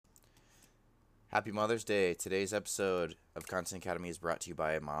Happy Mother's Day. Today's episode of Content Academy is brought to you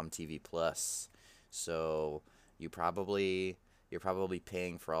by Mom TV Plus. So you're probably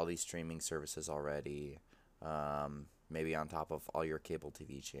paying for all these streaming services already, maybe on top of all your cable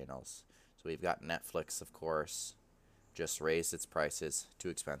TV channels. So we've got Netflix, of course, just raised its prices. Too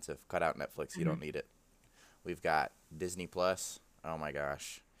expensive. Cut out Netflix. You don't need it. We've got Disney Plus. Oh my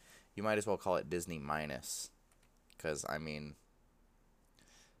gosh. You might as well call it Disney minus. Because,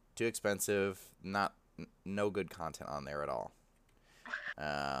 too expensive, no good content on there at all.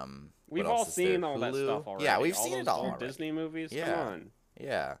 We've what all else is there? seen all that Hulu? stuff already. Yeah, we've all seen those it all old already. Disney movies. Yeah. Come on.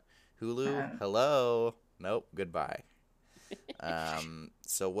 Yeah. Hulu, Um, hello. Nope, goodbye.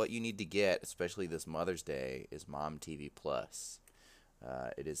 So what you need to get, especially this Mother's Day, is Mom TV Plus.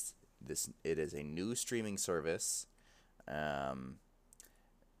 It is a new streaming service.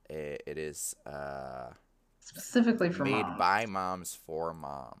 It is Specifically for made moms. by moms for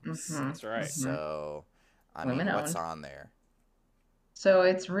moms. Mhm. That's right. So, Women what's owned. on there? So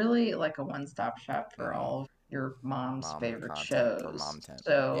it's really like a one-stop shop for Mhm. all of your mom's Mom favorite content for shows. Mom Tent.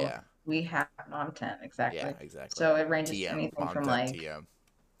 So Yeah, we have Mom Tent, exactly. yeah, exactly. So it ranges to TM, anything Mom from Tent like, TM.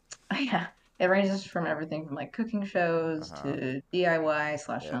 yeah, it ranges from everything from like cooking shows Uh-huh. to DIY /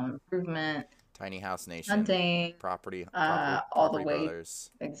 Yep. home improvement, Tiny House Nation, hunting, Property all the way,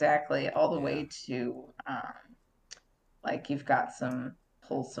 Brothers. exactly, all the Yeah. way to like you've got some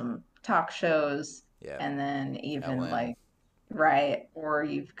wholesome talk shows, Yeah, and then even Ellen. like right, or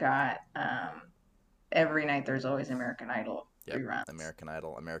you've got every night there's always American Idol Yep, reruns. American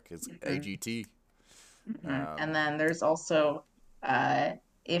Idol, America's Mhm. AGT. And then there's also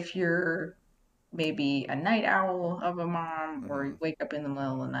if you're maybe a night owl of a mom, or you wake up in the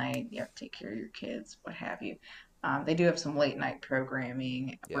middle of the night, you have to take care of your kids, what have you. They do have some late night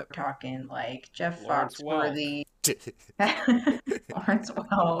programming. We're Yep. talking like Jeff Lawrence Foxworthy, Lawrence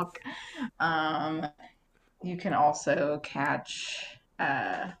Welk. You can also catch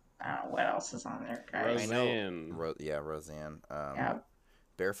I don't know what else is on there, guys. Roseanne. Roseanne. Yeah,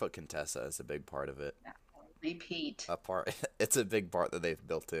 Barefoot Contessa is a big part of it. repeat. It's a big part that they've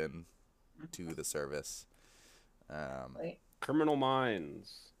built in to the service. Criminal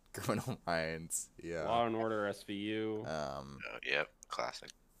Minds. Criminal Minds, yeah. Law and Order SVU. Yep, classic.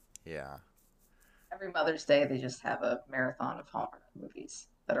 Yeah. Every Mother's Day, they just have a marathon of Hallmark movies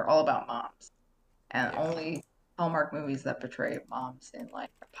that are all about moms, and Yeah. only Hallmark movies that portray moms in like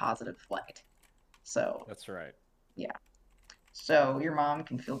a positive light. So That's right. so your mom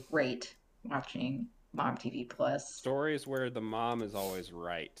can feel great watching Mom TV Plus. Stories where the mom is always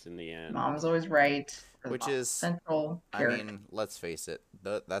right in the end. Mom's always right. Which is central character. let's face it,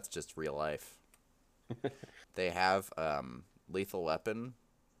 that's just real life. They have Lethal Weapon,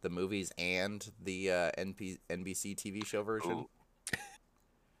 the movies, and the NBC TV show version.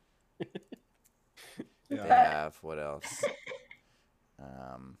 They have what else?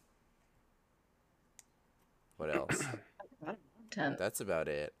 What else? That's about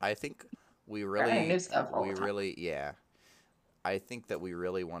it. I think we really, new stuff all the time. yeah. I think that we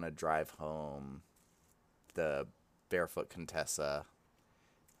really want to drive home the Barefoot Contessa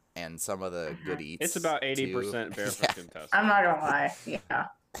and some of the good eats. It's about 80% too. Barefoot Contessa. I'm not gonna lie. Yeah,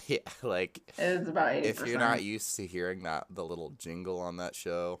 Yeah, like it's about 80%. if you're not used to hearing the little jingle on that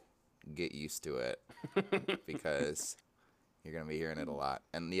show, get used to it because you're gonna be hearing it a lot.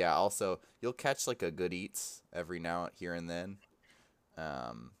 And yeah, also you'll catch like a good eats every now here and then.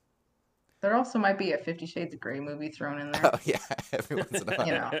 There also might be a 50 Shades of Grey movie thrown in there. Oh yeah, every once in a while.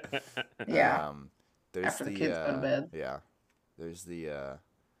 You know. Yeah. There's After the kids go to bed. Yeah, there's the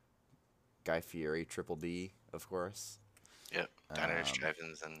Guy Fieri Triple D, of course. Yep, diners,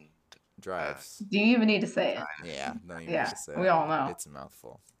 drive-ins, and Drives. Do you even need to say it? Yeah, don't even Yeah, need to say we it. all know. It's a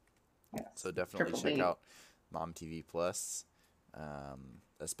mouthful. Yes. So definitely Triple check D. out Mom TV Plus,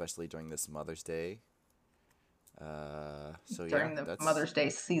 especially during this Mother's Day. During the that's Mother's Day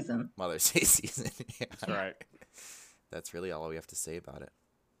season. Mother's Day season. Yeah. That's right. That's really all we have to say about it.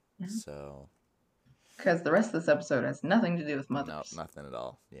 Mhm. So Because the rest of this episode has nothing to do with no, mothers. nothing at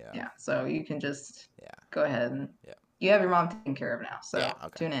all. Yeah. Yeah, so you can just Yeah. go ahead and Yeah. you have your mom taken care of now. So Yeah,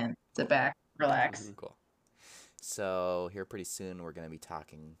 okay. tune in, sit back, relax. Mhm. Cool. So here pretty soon we're going to be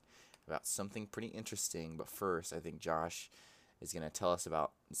talking about something pretty interesting. But first, I think Josh is going to tell us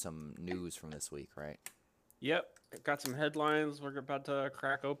about some news from this week, right? Yep, got some headlines we're about to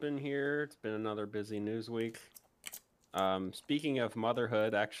crack open here. It's been another busy news week. Speaking of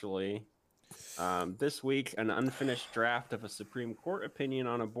motherhood, actually, this week an unfinished draft of a Supreme Court opinion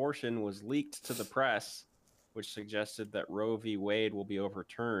on abortion was leaked to the press, which suggested that Roe v. Wade will be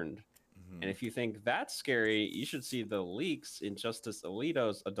overturned. And if you think that's scary, you should see the leaks in Justice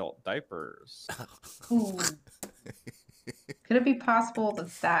Alito's adult diapers. Ooh. Could it be possible that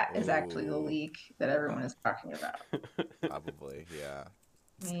that is actually the Ooh. leak that everyone is talking about? Probably, yeah.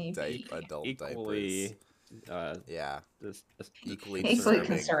 Maybe. Adult Equally, diapers. Yeah. Equally Equally disturbing.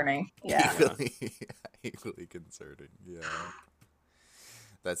 concerning. Yeah. Equally concerning. Yeah.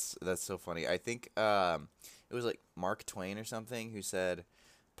 That's so funny. I think it was like Mark Twain or something who said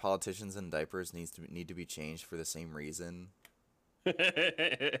politicians in diapers need to be changed for the same reason.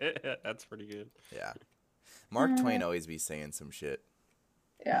 That's pretty good. Yeah. Mark Twain always be saying some shit.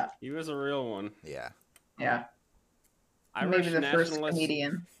 Yeah. He was a real one. Yeah. Yeah. Irish Maybe the first nationalist.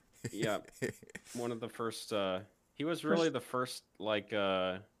 comedian. Yeah, one of the first. He was really the first. Like,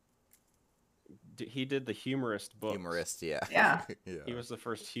 he did the humorist books. Humorist, yeah. Yeah. Yeah. He was the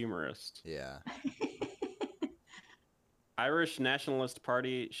first humorist. Yeah. Irish Nationalist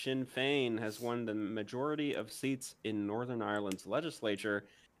Party Sinn Féin has won the majority of seats in Northern Ireland's legislature,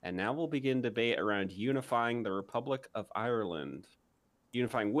 and now will begin debate around unifying the Republic of Ireland.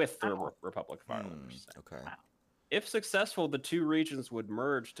 Unifying with the Republic of Ireland. I should say. Okay. Wow. If successful, the two regions would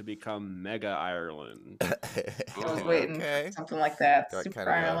merge to become Mega Ireland. I was waiting Okay. for something like that. Got Super kind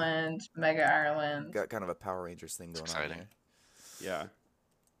of a- Ireland, Mega Ireland. Got kind of a Power Rangers thing going on exciting. there. Yeah.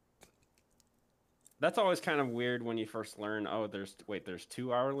 That's always kind of weird when you first learn, oh, there's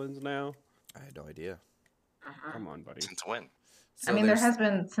two Irelands now? I had no idea. Come on, buddy. Since when? So I mean, there there's- has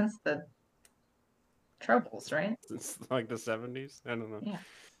been since the Troubles, right? It's like the 70s? I don't know. Yeah.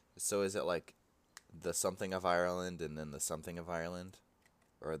 So is it like the something of Ireland and then the something of Ireland?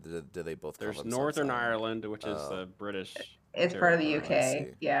 Or do they both call There's themselves Northern Ireland? Ireland, which is Oh. the British, It's part of the territory, I UK.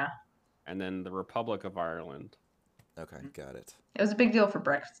 see. Yeah. and then the Republic of Ireland. Okay, got it. It was a big deal for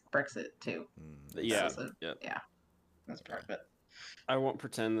Brexit too. Yeah, So, yeah. that's part of it. I won't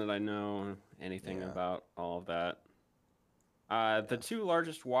pretend that I know anything Yeah. about all of that. The two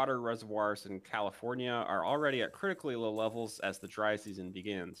largest water reservoirs in California are already at critically low levels as the dry season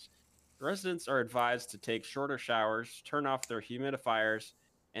begins. Residents are advised to take shorter showers, turn off their humidifiers,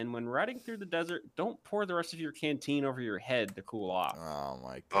 and when riding through the desert, don't pour the rest of your canteen over your head to cool off. Oh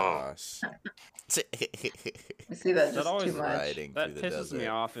my gosh. We see that That just always too much. riding That through the pisses me desert.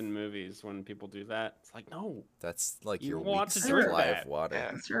 off in movies when people do that. It's like, no, That's like You your want week's to drink supply that. of water. Yeah.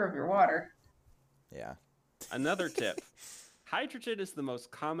 Conserve your water. Yeah. Another tip. Hydrogen is the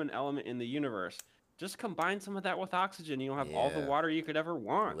most common element in the universe. Just combine some of that with oxygen. You'll have all the Yeah. water you could ever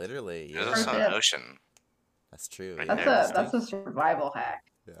want. Literally, There's yeah. also Yeah. an ocean. That's true. Right yeah. That's there. a survival hack.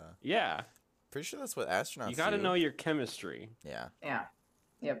 Yeah. Yeah. Pretty sure that's what astronauts You got to do. know your chemistry. Yeah. Yeah.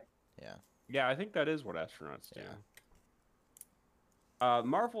 Yep. Yeah. Yeah, I think that is what astronauts do. Yeah.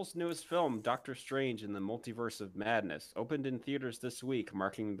 Marvel's newest film, Doctor Strange in the Multiverse of Madness, opened in theaters this week,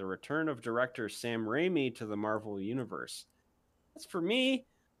 marking the return of director Sam Raimi to the Marvel Universe. As for me,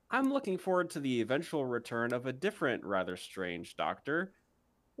 I'm looking forward to the eventual return of a different, rather strange doctor,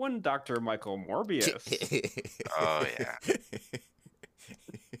 one Dr. Michael Morbius. Oh yeah. Do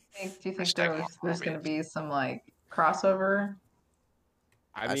you think Hashtag there's going to Morbius. be some like crossover?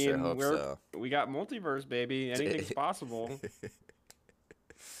 I I sure mean, hope so. we got multiverse, baby. Anything's possible.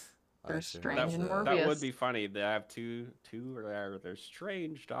 I There's sure Strange hope and so. Morbius. That would be funny. They have two they're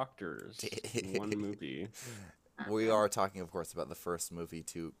strange doctors in one movie. We are talking, of course, about the first movie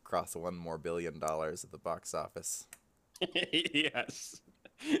to cross $1 more billion at the box office. Yes.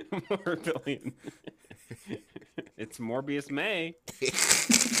 More billion. It's Morbius May.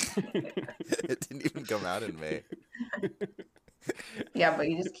 It didn't even come out in May. Yeah, but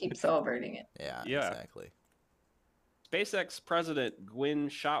you just keep celebrating it. Yeah, Yeah. exactly. SpaceX President Gwynne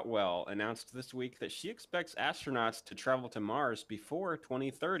Shotwell announced this week that she expects astronauts to travel to Mars before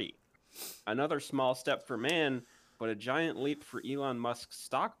 2030. Another small step for man, but a giant leap for Elon Musk's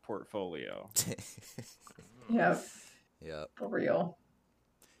stock portfolio. Yep, Yep. for real.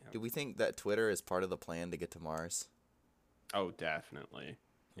 Do we think that Twitter is part of the plan to get to Mars? Oh, definitely.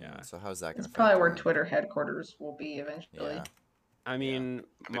 Yeah. So how's that going It's to probably where Twitter headquarters will be eventually. Yeah. I mean,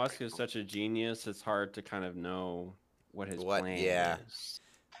 That'd be Musk pretty is cool. such a genius, it's hard to kind of know what his What- plan yeah. is.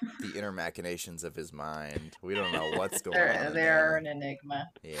 The inner machinations of his mind. We don't know what's going They're, on. in they're there. an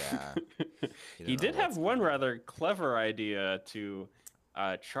enigma. Yeah. You He don't know did have what's one going on. rather clever idea to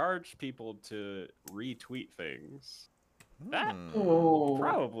charge people to retweet things. That Hmm. Ooh.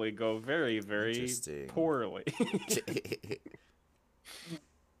 probably go very, very Interesting. poorly.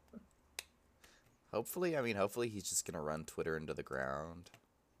 hopefully he's just gonna run Twitter into the ground.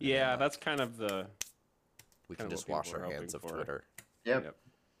 Yeah, that's kind of the. We Kinda can just what wash people our are hands of hoping for. Twitter. Yep,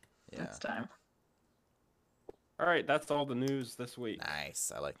 Yeah. it's time. All right, that's all the news this week.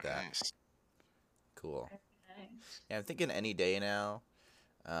 Nice. I like that. Nice. Cool. Yeah, I'm thinking any day now.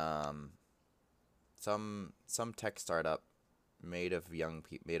 Some tech startup made up of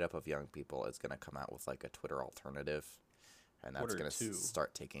young people is gonna come out with like a Twitter alternative, and that's Twitter gonna 2.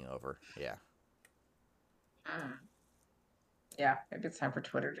 start taking over. Yeah. Yeah, maybe it's time for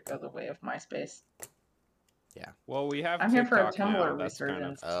Twitter to go the way of MySpace. Well, we have I'm here for a TikTok now. Tumblr That's kind of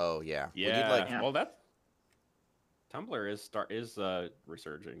resurgence. Oh yeah. We yeah. need like. Yeah. Well, that Tumblr is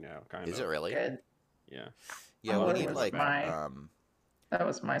resurging now. Kind of. Is it really? Good. Yeah. Yeah, we Tumblr need was like my- That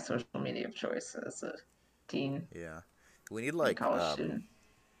was my social media of choice as a teen, yeah. We need and like college student.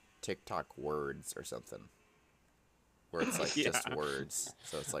 TikTok words or something. Where it's like just Yeah. words.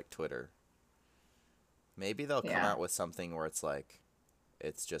 So it's like Twitter. Maybe they'll come Yeah. out with something where it's like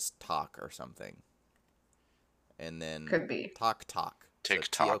it's just talk or something. And then Could be. talk. So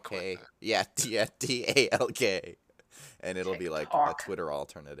TikTok T-O-K. with Yeah, T-A-L-K. And it'll be like a TikTok. Twitter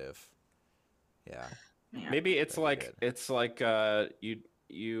alternative. Yeah. Yeah. Maybe it's That'd be like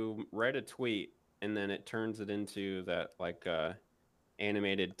you write a tweet and then it turns it into that like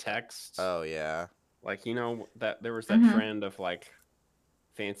animated text. Oh yeah. Like that there was that Mhm. trend of like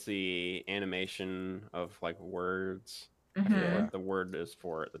fancy animation of like words. I Mhm. forget Yeah. what the word is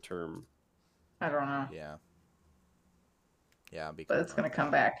for it, the term. I don't know, Yeah. Yeah, I'll be but cool it's gonna about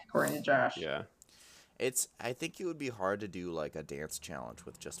come that. back according to Josh. Yeah. I think it would be hard to do like a dance challenge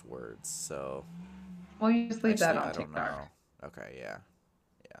with just words. So Well, you just leave that actually, on I don't TikTok. know. Okay, yeah.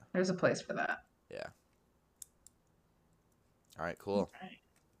 There's a place for that. Yeah. All right, cool.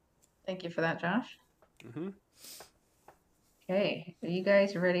 Thank you for that, Josh. Mm-hmm. Okay, are you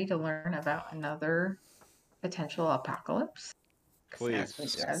guys ready to learn about another potential apocalypse? 'Cause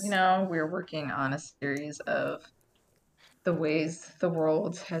Please. as you know, we're working on a series of the ways the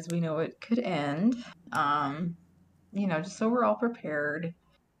world as we know it could end. Just so we're all prepared.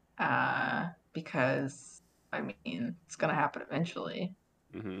 Because I mean, it's gonna happen eventually.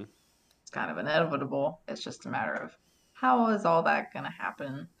 Mm-hmm. It's kind of inevitable. It's just a matter of how is all that gonna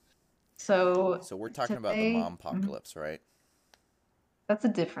happen. So So we're talking about the today- mom apocalypse, right? that's a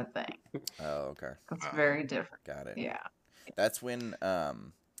different thing. Oh, okay. That's very different. Got it. Yeah. That's when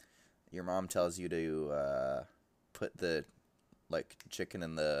your mom tells you to put the like chicken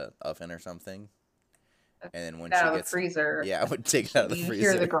in the oven or something. And then when Out she of the gets freezer. yeah, I would take it out of the You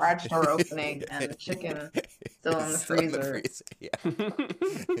freezer. hear the garage door opening and the chicken still in the Still in freezer. Yeah.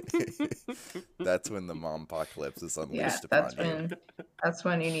 That's when the mom apocalypse is Yeah, unleashed that's upon you. that's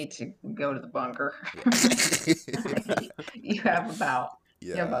when you need to go to the bunker. Yeah. you have about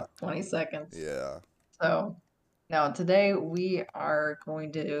Yeah. 20 seconds. Yeah. So now today we are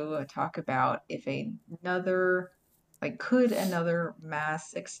going to talk about if could another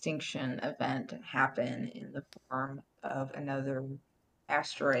mass extinction event happen in the form of another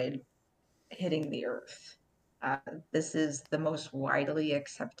asteroid hitting the Earth. This is the most widely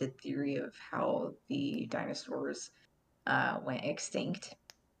accepted theory of how the dinosaurs went extinct.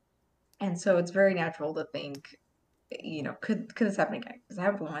 And so it's very natural to think, could this happen again? Because it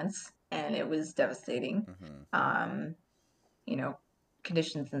happened once and it was devastating. Mhm.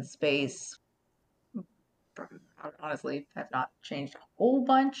 Conditions in space honestly have not changed a whole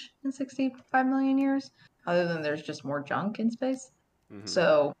bunch in 65 million years, other than there's just more junk in space. Mhm.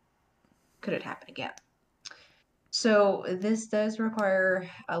 So could it happen again? So this does require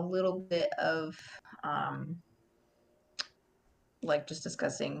a little bit of just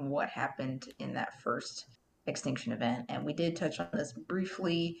discussing what happened in that first extinction event. And we did touch on this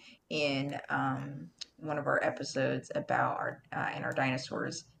briefly in one of our episodes about our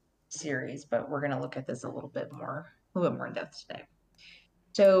dinosaurs series, but we're going to look at this a little bit more in depth today.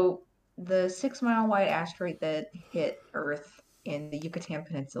 So the 6 mile wide asteroid that hit Earth in the Yucatan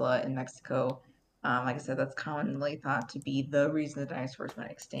Peninsula in Mexico, like I said, that's commonly thought to be the reason the dinosaurs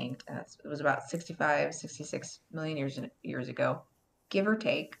went extinct. And it was about 66 million years ago, give or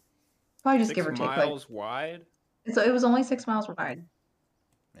take. Probably just 6 give or take. miles wide? So it was only 6 miles wide.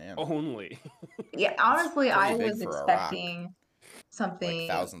 Man. Only. Yeah, honestly, pretty I big was for a rock. expecting something Like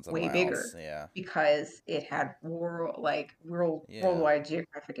thousands of way miles. bigger Yeah. because it had Yeah. worldwide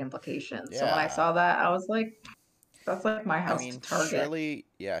geographic implications. So when I Yeah. saw that, I was like, that's like my I house mean, to target.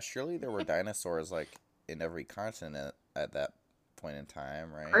 surely there were dinosaurs like in every continent at that point in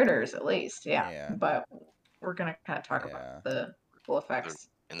time, right? Critters, at least, yeah. Yeah. But we're gonna kind of talk Yeah. about the ripple effects,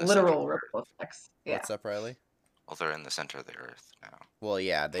 In the literal center. ripple effects. Yeah, What's up, Riley? Well, they're in the center of the earth now. Well,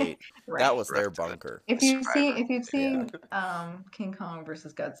 yeah, that right. was their Rest of it. bunker. If Survivor. you've seen King Kong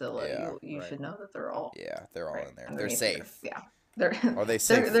versus Godzilla, Yeah, you right. should know that they're all Yeah, they're all right in there. They're underneath safe. Yeah, they're Are they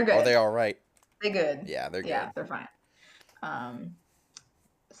safe? They're good. Are they all right? They're good. Yeah, they're good. Yeah, they're fine.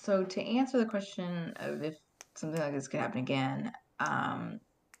 So to answer the question of if something like this could happen again,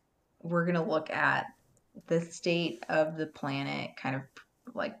 we're gonna look at the state of the planet, kind of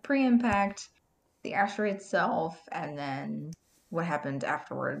like pre-impact, the asteroid itself, and then what happened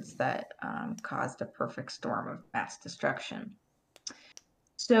afterwards that caused a perfect storm of mass destruction.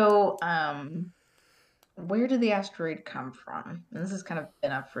 So, where did the asteroid come from? And this has kind of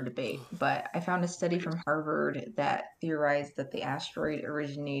been up for debate, but I found a study from Harvard that theorized that the asteroid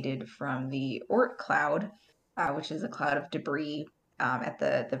originated from the Oort cloud, which is a cloud of debris at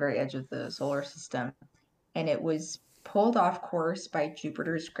the very edge of the solar system, and it was pulled off course by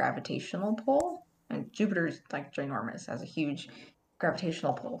Jupiter's gravitational pull. And Jupiter's like ginormous, has a huge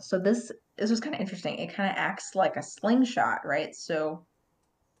gravitational pull. So this was kind of interesting. It kind of acts like a slingshot, right? So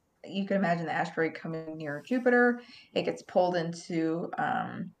you can imagine the asteroid coming near Jupiter. It gets pulled into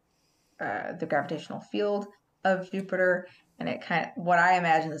the gravitational field of Jupiter, and it kind of, what I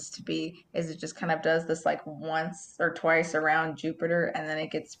imagine this to be is it just kind of does this like once or twice around Jupiter, and then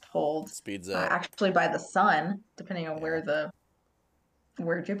it gets pulled Speeds up. actually by the sun, depending on Yeah.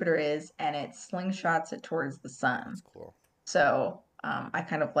 where Jupiter is, and it slingshots it towards the sun. That's cool. So I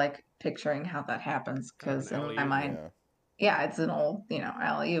kind of like picturing how that happens Kind of because an in my alley-oop. mind, Yeah. yeah, it's an old,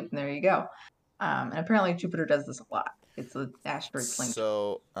 alley-oop, and there you go. And apparently Jupiter does this a lot. It's an asteroid slingshot.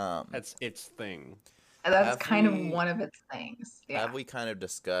 So, That's its thing. And that's have kind of we- one of its things. Yeah. have we kind of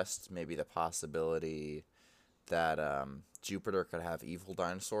discussed maybe the possibility that Jupiter could have evil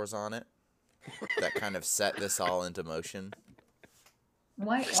dinosaurs on it that kind of set this all into motion?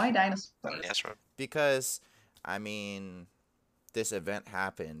 Why On dinosaurs? the asteroid. Because, I mean, this event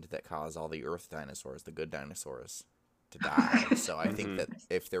happened that caused all the Earth dinosaurs, the good dinosaurs, to die. So I think that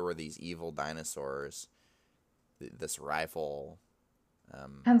if there were these evil dinosaurs, this rival.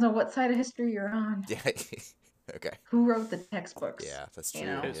 Depends on what side of history you're on. Yeah. Okay. Who wrote the textbooks? Yeah, that's true. You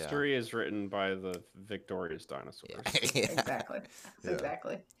know? History is written by the victorious dinosaurs. Yeah. Exactly. Yeah.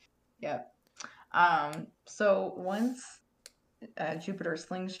 Exactly. Yep. So once Jupiter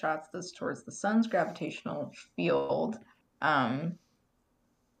slingshots this towards the sun's gravitational field, one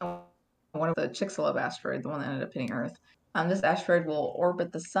of the Chicxulub asteroid, the one that ended up hitting Earth, this asteroid will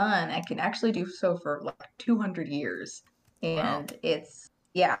orbit the sun and can actually do so for like 200 years. And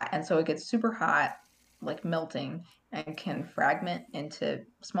and so it gets super hot, like melting, and can fragment into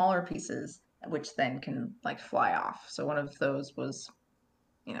smaller pieces, which then can like fly off. So one of those was,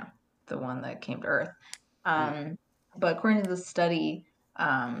 the one that came to Earth. But according to the study,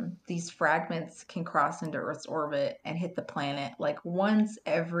 these fragments can cross into Earth's orbit and hit the planet like once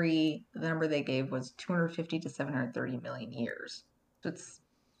every, the number they gave was 250 to 730 million years. So it's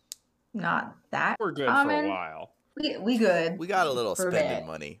not that We're good common. for a while. We good. We got a little for a spending bit.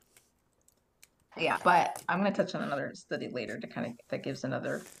 money. Yeah, but I'm going to touch on another study later to kind of, that gives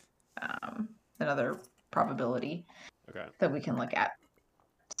another probability Okay. that we can look at.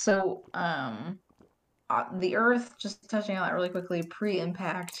 So, the Earth, just touching on that really quickly,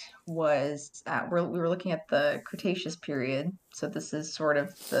 pre-impact was, we were looking at the Cretaceous period. So this is sort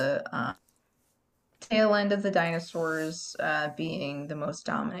of the tail end of the dinosaurs being the most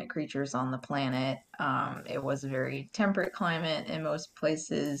dominant creatures on the planet. It was a very temperate climate in most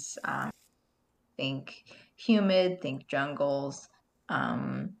places. Think humid, think jungles.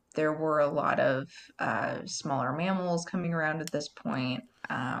 There were a lot of smaller mammals coming around at this point.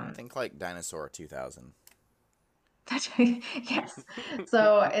 Think like Dinosaur 2000. Yes.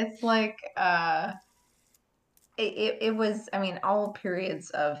 So it's like it was, I mean, all periods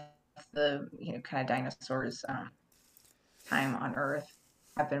of the kind of dinosaurs time on Earth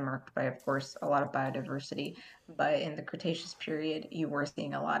have been marked by, of course, a lot of biodiversity. But in the Cretaceous period, you were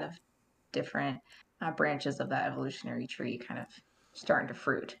seeing a lot of different branches of that evolutionary tree kind of starting to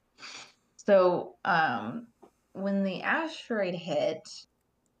fruit. So when the asteroid hit,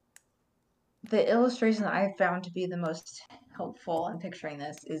 the illustration that I found to be the most helpful in picturing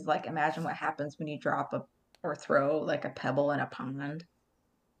this is like, imagine what happens when you drop or throw like a pebble in a pond.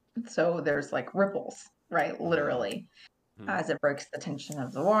 So there's like ripples, right? Literally, as it breaks the tension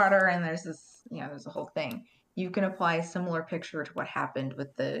of the water, and there's this, there's a whole thing. You can apply a similar picture to what happened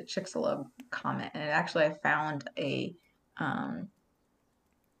with the Chicxulub comet, and actually I found an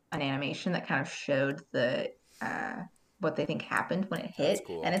animation that kind of showed the what they think happened when it hit. That's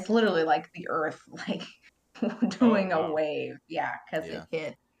cool. And it's literally like the Earth like doing a wave. Yeah, because it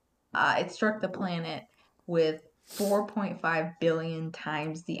hit. It struck the planet with 4.5 billion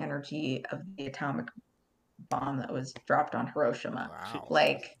times the energy of the atomic bomb that was dropped on Hiroshima. Wow.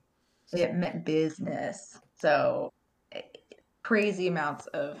 Like, it meant business. So crazy amounts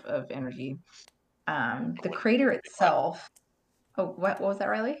of energy. The crater itself. Oh, what was that,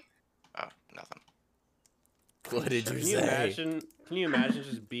 Riley? Oh, nothing. What did you Can you say? imagine? Can you imagine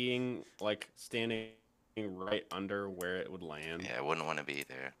just being like standing right under where it would land? Yeah, I wouldn't want to be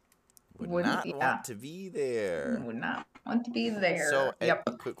there. Would Wouldn't, not yeah. want to be there. Would not want to be there. So, Yep.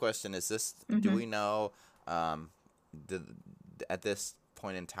 a quick question: is this? Do Mhm. we know? Did, at this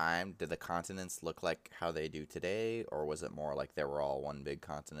point in time, did the continents look like how they do today, or was it more like they were all one big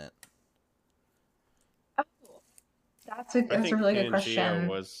continent? That's I a think really good Pangea question.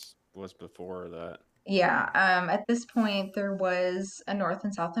 was before that. Yeah, at this point there was a North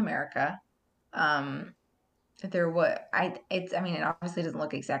and South America. Um, there was I mean it obviously doesn't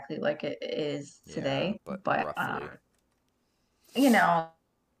look exactly like it is Yeah, today, but but roughly. you know,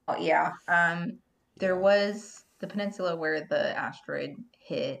 yeah. There Yeah. was the peninsula where the asteroid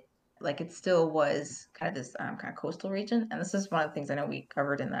hit. Like it still was kind of this kind of coastal region, and this is one of the things I know we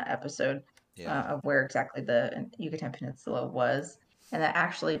covered in that episode Yeah. of where exactly the Yucatan Peninsula was, and that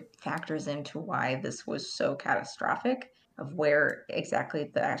actually factors into why this was so catastrophic of where exactly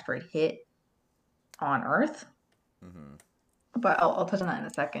the asteroid hit on Earth. Mm-hmm. But I'll touch on that in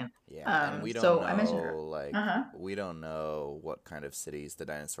a second. Yeah, and we don't So I mentioned, know like uh-huh. we don't know what kind of cities the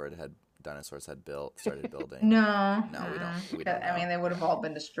dinosaurs had started building. No, No, we don't I know. mean, they would have all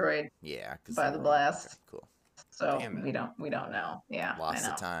been destroyed Yeah, because by they the were blast. okay, cool. So Damn it. we don't know. Yeah, Lost I the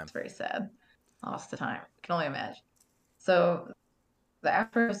know. time. It's very sad. Lost the time. Can only imagine. So the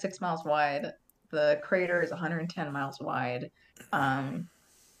asteroid was 6 miles wide. The crater is 110 miles wide.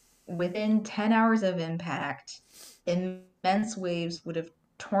 Within 10 hours of impact, immense waves would have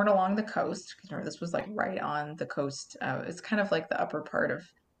torn along the coast. Because remember, this was like right on the coast. It's kind of like the upper part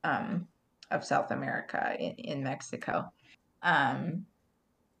of South America in Mexico. Um,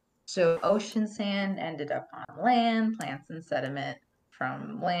 so ocean sand ended up on land, plants and sediment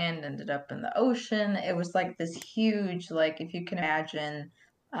from land ended up in the ocean. It was like this huge, like if you can imagine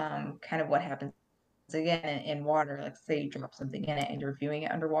kind of what happens again in water, like say you drop something in it and you're viewing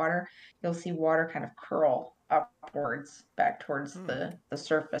it underwater, you'll see water kind of curl upwards back towards the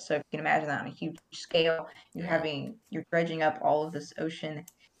surface. So if you can imagine that on a huge scale, Yeah. you're dredging up all of this ocean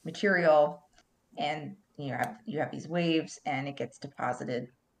material and you have these waves and it gets deposited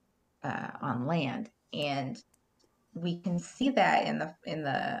on land, and we can see that in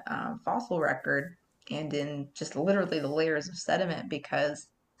the fossil record and in just literally the layers of sediment because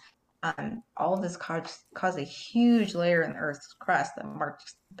all of this caused a huge layer in the Earth's crust that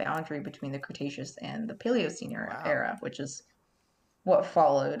marks the boundary between the Cretaceous and the Paleocene Wow. era, which is what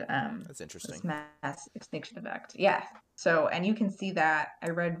followed That's this interesting. mass extinction event. Yeah. So, and you can see that. I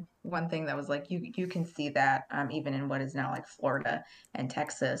read one thing that was like you can see that even in what is now like Florida and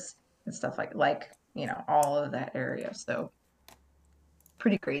Texas and stuff like all of that area. So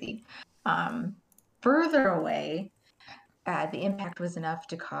pretty crazy. Um, Further away, the impact was enough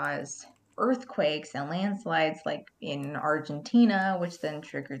to cause earthquakes and landslides like in Argentina, which then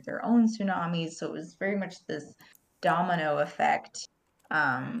triggered their own tsunamis. So it was very much this domino effect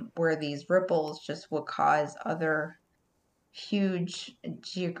where these ripples just would cause other huge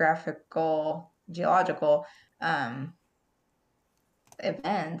geological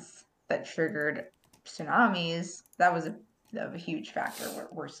events that triggered tsunamis. That was a huge factor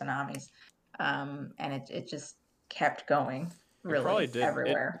were tsunamis. And it just kept going It probably really did.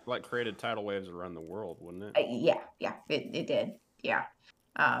 everywhere. It like created tidal waves around the world, wouldn't it? Yeah, it did. Yeah.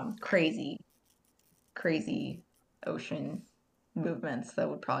 Crazy ocean movements that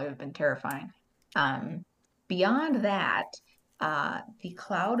would probably have been terrifying. Beyond that, the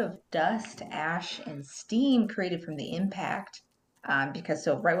cloud of dust, ash, and steam created from the impact, because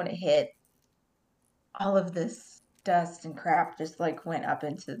so right when it hit, all of this dust and crap just like went up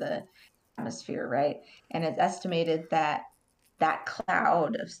into the atmosphere, right? And it's estimated that that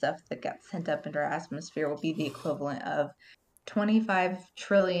cloud of stuff that got sent up into our atmosphere will be the equivalent of 25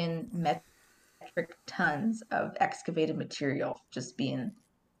 trillion metric tons of excavated material just being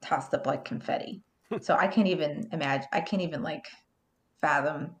tossed up like confetti. So I can't even imagine, I can't even like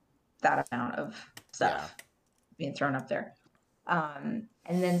fathom that amount of stuff being thrown up there. And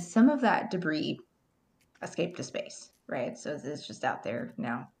then some of that debris escaped to space, right? So it's just out there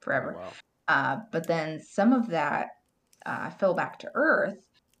now forever. Oh, wow. But then some of that fell back to Earth,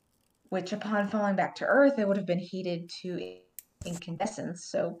 which upon falling back to Earth, it would have been heated to incandescence,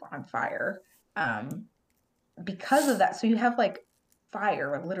 so on fire. Because of that, so you have like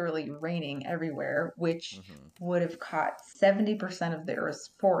fire literally raining everywhere, which would have caught 70% of the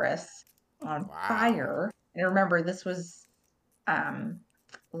Earth's forests on fire. And remember, this was a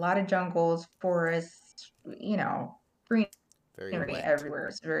lot of jungles, forests, greenery Very wet. everywhere.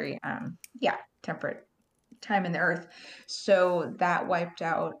 It's very temperate time in the earth. So that wiped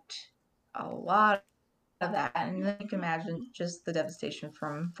out a lot of that. And then you can imagine just the devastation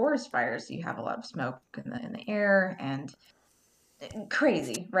from forest fires. You have a lot of smoke in the air and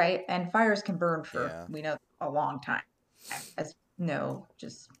crazy, right? And fires can burn for, Yeah. we know, a long time. As no,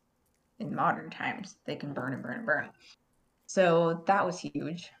 just in modern times, they can burn and burn and burn. So that was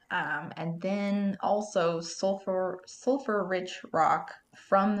huge. And then also sulfur-rich rock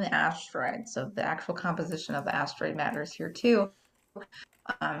from the asteroid. So the actual composition of the asteroid matters here too.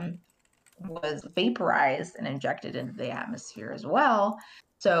 Was vaporized and injected into the atmosphere as well.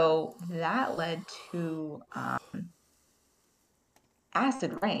 So that led to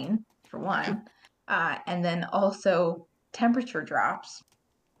acid rain, for one, and then also temperature drops,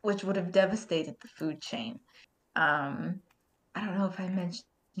 which would have devastated the food chain. I don't know if I mentioned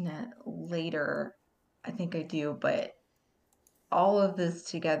it later. I think I do, but all of this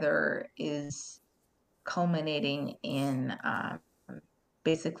together is culminating in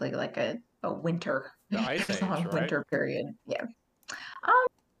basically like a winter, The Ice Age, long right? winter period. Yeah. I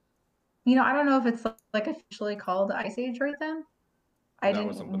don't know if it's like officially called the Ice Age right then. I That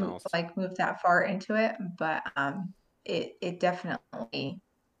was didn't something else. move that far into it, but it definitely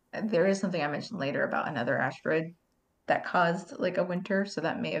there is something I mentioned later about another asteroid that caused like a winter, so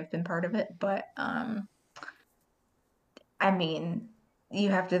that may have been part of it. But I mean, you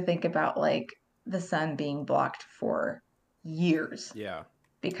have to think about like the sun being blocked for years Yeah.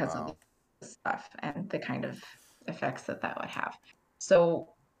 because Wow. of this stuff and the kind of effects that would have.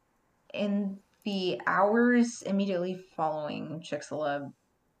 So in the hours immediately following Chicxulub,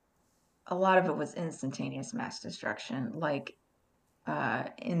 a lot of it was instantaneous mass destruction, like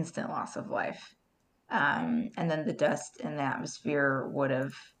instant loss of life. And then the dust in the atmosphere would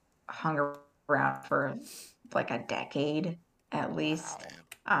have hung around for like a decade at least.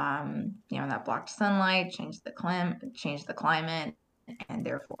 That blocked sunlight, changed the climate, and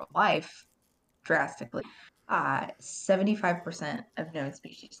therefore life drastically. 75% of known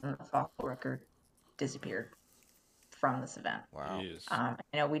species in the fossil record disappeared from this event. Wow. Jeez. I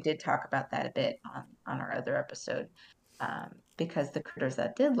know we did talk about that a bit on our other episode, because the critters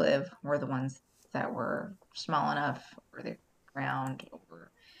that did live were the ones that were small enough or the ground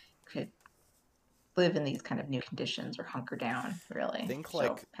or could live in these kind of new conditions or hunker down, really. Think So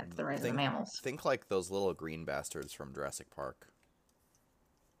like hence the rise of the mammals. think like those little green bastards from Jurassic Park.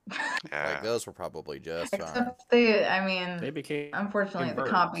 Yeah. Like those were probably just fine. Except They became unfortunately the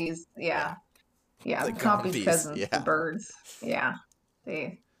birds. compies, yeah, The the compies compies, cousins, yeah. the birds, yeah,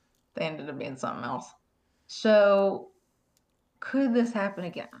 they ended up being something else. So could this happen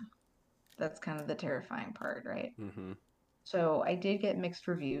again? That's kind of the terrifying part, right? Mm-hmm. So I did get mixed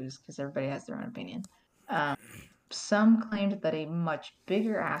reviews because everybody has their own opinion. Some claimed that a much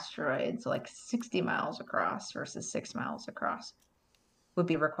bigger asteroid, so like 60 miles across versus 6 miles across, would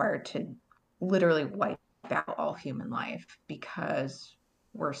be required to literally wipe out all human life because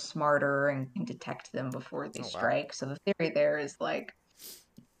we're smarter and can detect them before they strike. So the theory there is like,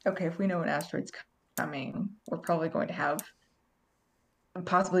 okay, if we know an asteroid's coming, we're probably going to have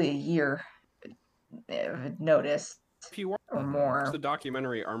possibly a year notice If you watch or more. the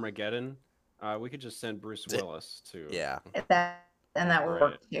documentary Armageddon, we could just send Bruce Willis to. Yeah. That would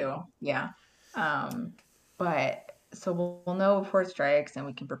work too. Yeah. But so we'll know before it strikes, and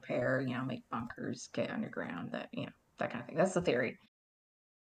we can prepare. Make bunkers, get underground. That kind of thing. That's the theory.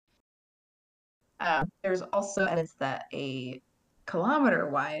 There's also evidence that a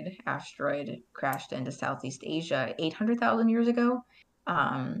kilometer-wide asteroid crashed into Southeast Asia 800,000 years ago,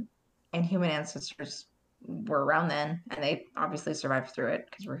 and human ancestors were around then, and they obviously survived through it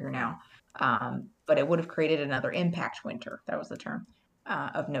because we're here now. But it would have created another impact winter. That was the term,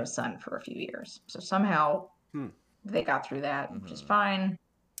 of no sun for a few years. So somehow they got through that, which is fine.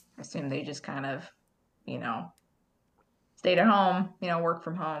 I assume they just kind of, stayed at home, work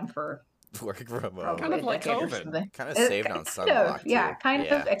from home for Work from home. Kind of like COVID. Kind of saved on sunblock, yeah, too. kind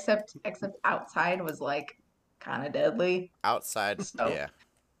of, except outside was like kind of deadly. Outside, So, yeah.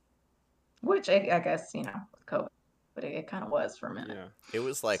 Which I guess, with COVID, but it kind of was for a minute. Yeah. It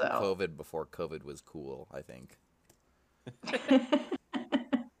was like So. COVID before COVID was cool, I think.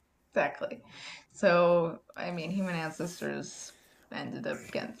 Exactly. So, human ancestors ended up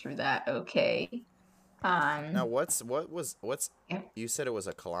getting through that okay. Now, what's Yeah. you said it was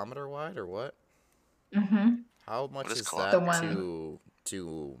a kilometer wide or what? Mm-hmm. How much What is is kilometer? that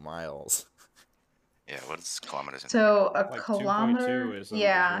to miles? Yeah, what is kilometers? So a Like kilometer, 2.2 is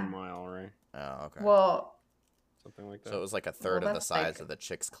yeah. 1 mile, right? Oh, okay. Well, Something like that. So it was like a third of the that's size like- of the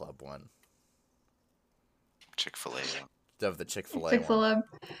Chicks Club one. Chick-fil-A. Of the Chick-fil-A one. Chick-fil-A,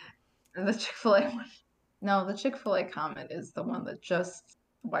 the Chick-fil-A one. No, the Chick-fil-A comet is the one that just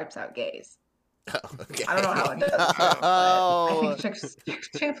wipes out gays. Oh, okay. I don't know how it does, but I No. think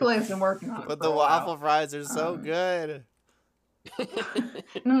Chick-fil-A has been working on it But for the a while. waffle fries are so Um, good.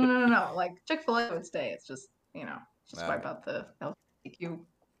 No. Like Chick-fil-A would stay. It's just, just No. wipe out the LGBTQ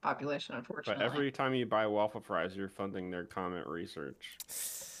population, But unfortunately. every time you buy waffle fries, you're funding their comment research.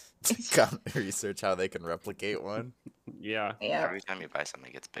 Come research how they can replicate one. Yeah. Yeah. Every time you buy something,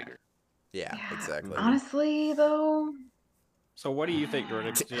 it gets bigger. Yeah, exactly. Honestly, though, So what do you think,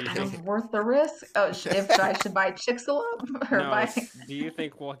 Jordan? Do you kind think of worth the risk. Oh, if I should buy Chick-fil-A or no? buy. Do you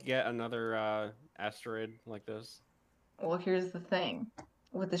think we'll get another asteroid like this? Well, here's the thing.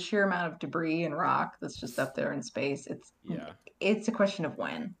 With the sheer amount of debris and rock that's just up there in space, Yeah. it's a question of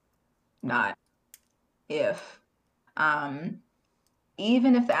when, not if.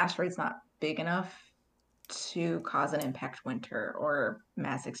 Even if the asteroid's not big enough to cause an impact winter or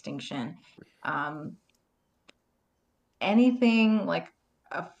mass extinction, anything like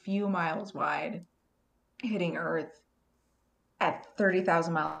a few miles wide hitting Earth at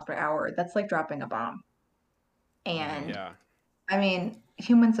 30,000 miles per hour, that's like dropping a bomb. And Yeah. I mean,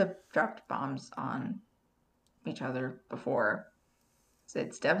 humans have dropped bombs on each other before.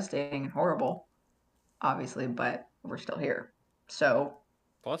 It's devastating and horrible, obviously, but we're still here. So,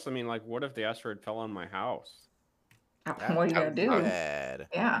 Plus, I mean, like, what if the asteroid fell on my house? what are you going to do? Bad.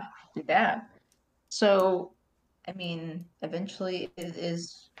 Yeah, too bad. So, I mean, eventually it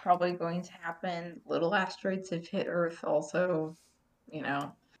is probably going to happen. Little asteroids have hit Earth also, you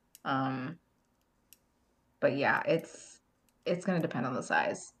know. But yeah, it's going to depend on the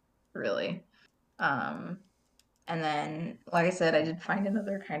size, really. And then, like I said, I did find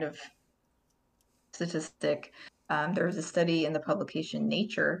another kind of statistic. There was a study in the publication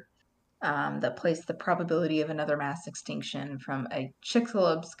Nature that placed the probability of another mass extinction from a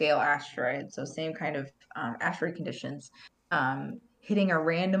Chicxulub scale asteroid, so same kind of asteroid conditions, hitting a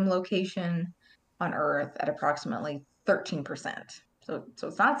random location on Earth at approximately 13%. So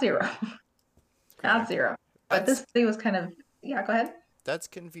it's not zero, not zero. But this study was kind of, yeah, go ahead. That's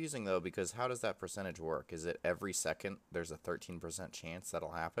confusing though, because how does that percentage work? Is it every second there's a 13% chance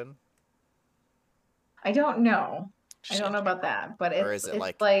that'll happen? I don't know. I Just don't know in about that, but Or it's is it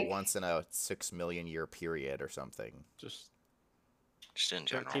it's like once in a 6 million year period or something? Just Just in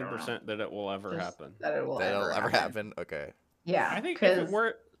general. 13% that it will ever just happen. that it will That'll ever ever happen. happen? Okay. Yeah, I think because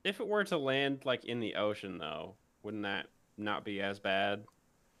if it were to land like in the ocean though, wouldn't that not be as bad?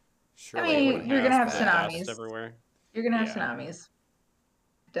 Surely it mean, wouldn't be you're gonna as have bad. tsunamis. Dust everywhere. you're gonna have Yeah. tsunamis,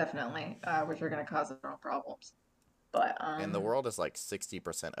 definitely, which are gonna cause their own problems. But And the world is like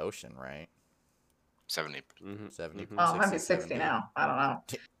 60% ocean, right? 70. 70. well, it might be 60, 60 70. now. I don't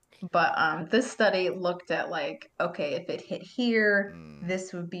know. But this study looked at like, okay, if it hit here,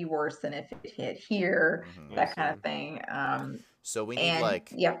 this would be worse than if it hit here, that kind of thing. So we need And like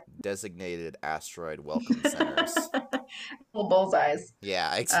yep, designated asteroid welcome centers. little bullseyes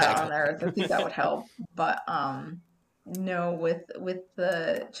Yeah, on exactly. Earth. I think that would help. But no, with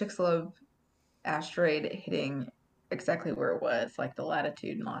the Chicxulub asteroid hitting exactly where it was, like the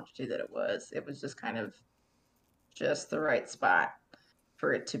latitude and longitude that it was just kind of just the right spot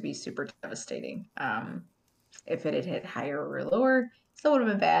for it to be super devastating. If it had hit higher or lower, still would have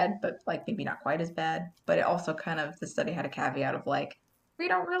been bad, but like maybe not quite as bad. But it also kind of, the study had a caveat of like, we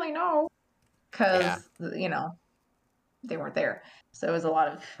don't really know because, they weren't there. So it was a lot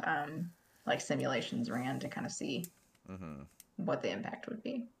of like simulations ran to kind of see what the impact would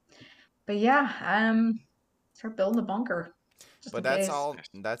be. But yeah, start building a bunker. Just But in that's case. all.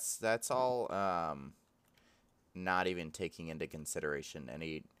 That's all. Not even taking into consideration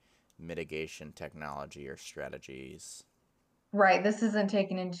any mitigation technology or strategies. Right. This isn't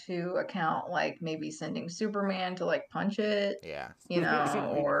taking into account like maybe sending Superman to like punch it, Yeah.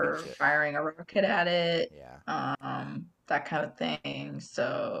 or Punch it. firing a rocket at it, Yeah. that kind of thing.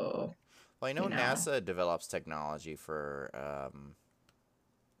 So, Well, I know NASA develops technology for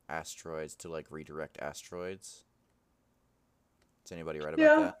asteroids to like redirect asteroids. Has anybody read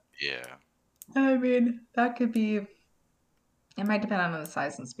about that? Yeah. I mean, that could be. It might depend on the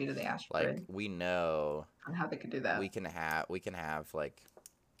size and speed of the asteroid. Like we know on how they could do that. we can have like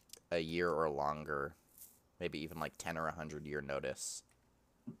a year or longer, maybe even like 10 or 100 year notice.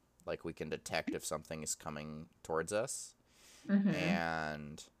 Like we can detect if something is coming towards us.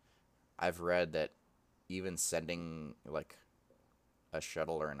 And I've read that even sending like a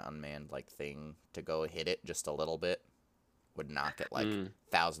shuttle or an unmanned like thing to go hit it just a little bit would knock it like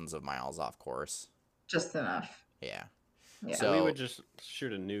thousands of miles off course. Just enough. Yeah. Yeah. So we would just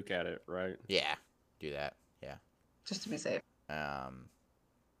shoot a nuke at it, right? Yeah. Do that. Yeah. Just to be safe.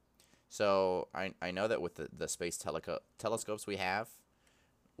 So I know that with the space telescopes we have,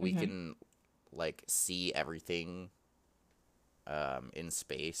 we Mhm. can like see everything in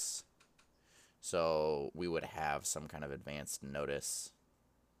space. So we would have some kind of advanced notice.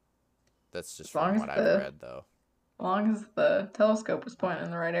 That's just As long from as what I've the- read, though. As long as the telescope was pointing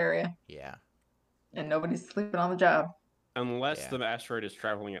in the right area Yeah. and nobody's sleeping on the job. Unless Yeah. the asteroid is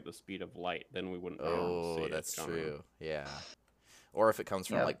traveling at the speed of light, then we wouldn't be able to see Oh, it that's coming. true. Yeah. Or if it comes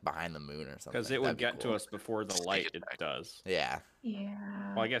from Yep. like behind the moon or something. Because it that'd would be get to cool. us before the Sneak light it attack. does. Yeah.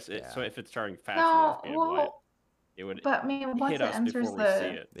 Yeah. Well, I guess it. So Yeah. if it's traveling faster than the speed of light, well, it would but I mean, once hit it us enters before we see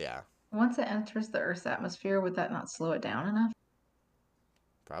the it. Yeah. once it enters the Earth's atmosphere, would that not slow it down enough?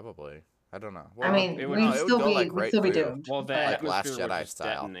 Probably. I don't know. I mean, it would we'd just- it would still go, be like, we'd right still be through. doomed. Well, the but- Like Last atmosphere would Jedi just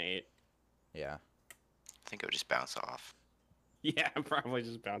style. detonate. Yeah. I think it would just bounce off. Yeah, it probably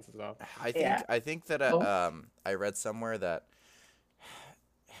just bounces off. I think that Well- I read somewhere that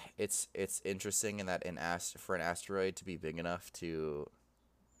it's interesting in that for an asteroid to be big enough to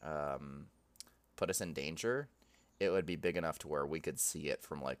put us in danger, it would be big enough to where we could see it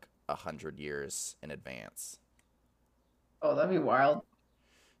from like 100 years in advance. Oh, that'd be wild.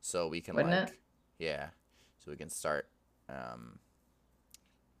 So we can Wouldn't it? yeah, so we can start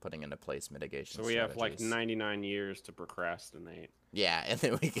putting into place mitigation. So we have like strategies. 99 years to procrastinate. Yeah, and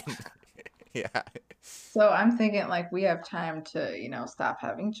then we can yeah. So I'm thinking like we have time to, stop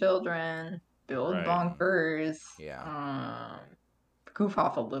having children, build Right. bunkers, Yeah. goof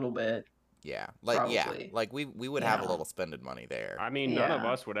off a little bit. Yeah, Probably. like we would have a Yeah. little spended money there. I mean, none of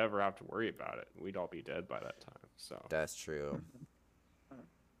Yeah. us would ever have to worry about it. We'd all be dead by that time. So That's true.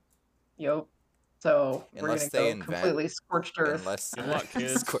 Yup. So Unless we're they gonna go invent- completely scorched earth. Unless Good luck,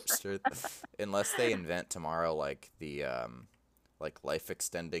 kids. Scorched earth. Unless they invent tomorrow like the like life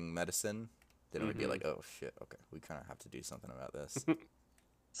extending medicine, then it would be Mhm. like, oh shit, okay, we kind of have to do something about this.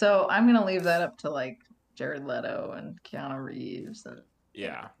 So I'm gonna leave that up to like Jared Leto and Keanu Reeves and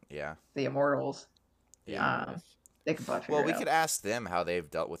yeah. Yeah. the Immortals. Yeah. They could probably figure Well, it we out. could ask them how they've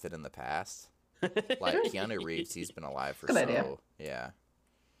dealt with it in the past. Like Keanu Reeves, he's been alive for Good idea. yeah,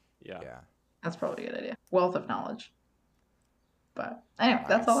 Yeah. yeah. That's probably a good idea. Wealth of knowledge. But anyway,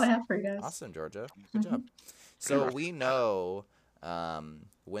 that's all I Nice. have for you guys. Awesome, Georgia. Good Mhm. job. So we know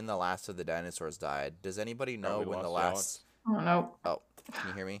when the last of the dinosaurs died. Does anybody know we when the lost last? Oh no. Oh, can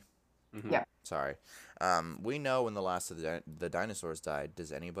you hear me? Mhm. Yeah. Sorry. We know when the last of the dinosaurs died.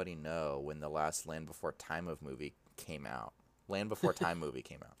 Does anybody know when the last Land Before Time movie came out? Land Before Time movie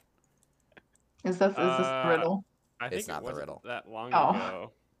came out. Is this the riddle? I think It's not it the wasn't riddle. that long Oh.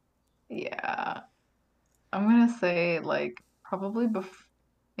 ago. Yeah. I'm gonna say like probably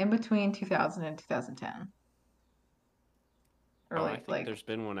in between 2000 and 2010. Or Oh, I like think like there's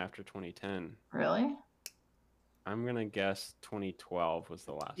been one after 2010. really? I'm gonna guess 2012 was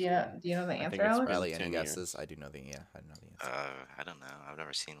the last Yeah. one. Do you know the I think answer, it's Alex? been- Riley, any 10 years. guesses? I do know the answer. I don't know. I've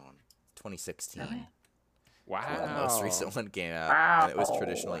never seen one. 2016. Really? Wow. The most recent one came out, and it was Wow.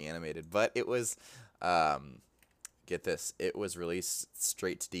 traditionally animated, but it was, get this, it was released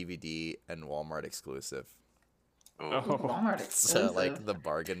straight to DVD and Walmart exclusive. Oh, Oh. Walmart So exclusive. like the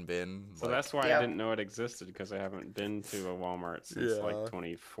bargain bin. So like, that's why Yep. I didn't know it existed, because I haven't been to a Walmart since like Yeah.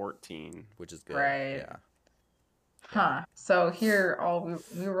 2014. which is good. Right. Yeah. Huh. So here,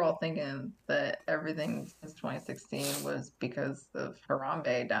 we were all thinking that everything since 2016 was because of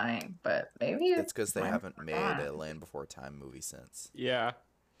Harambe dying, but maybe It's because they Land haven't Before made Time. a Land Before Time movie since. Yeah.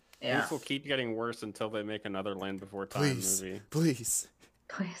 Yeah. Things will keep getting worse until they make another Land Before Time movie. Please.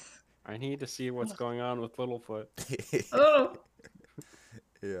 Please. I need to see what's going on with Littlefoot. Oh.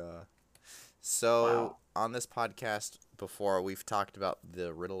 Yeah. So Wow. on this podcast before, we've talked about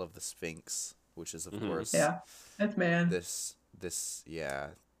the riddle of the Sphinx, which is of Mhm. course Yeah. It's man. this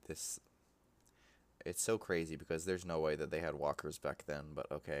it's so crazy because there's no way that they had walkers back then,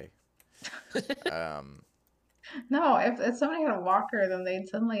 but okay. No, if somebody had a walker, then they'd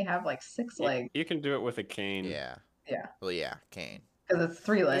suddenly have like six legs You can do it with a cane. Yeah. Yeah. Well, yeah, cane. because it's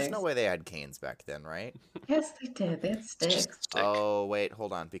three legs. There's no way they had canes back then, right? Yes, they did. They had it's just sticks. a stick. Oh, wait,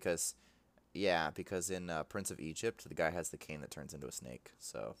 hold on, because in Prince of Egypt, the guy has the cane that turns into a snake.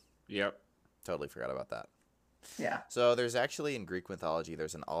 So, Yep. totally forgot about that. Yeah. So, there's actually in Greek mythology,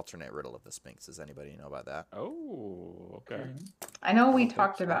 there's an alternate riddle of the Sphinx. Does anybody know about that? Oh, okay. I know we don't think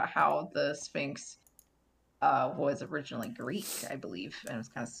talked so. about how the Sphinx was originally Greek, I believe, and was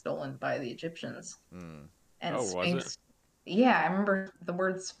kind of stolen by the Egyptians. Hmm. And Oh, was it? Sphinx. Yeah, I remember the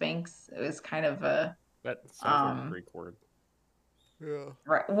word Sphinx. It was kind of a That sounds like a Um, Greek word. Yeah.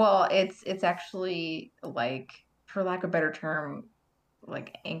 right. Well, it's actually like, for lack of a better term,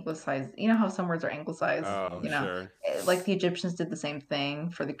 like anglicized. You know how some words are anglicized. Oh, You know, sure. like the Egyptians did the same thing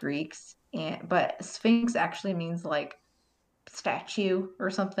for the Greeks, but Sphinx actually means like statue or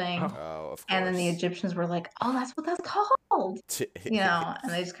something. Oh, Oh, of And then the course. Egyptians were like, "Oh, that's what that's called,"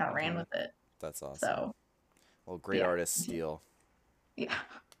 and they just kind of ran with it. That's awesome. So Well, great yeah. artist steal. yeah,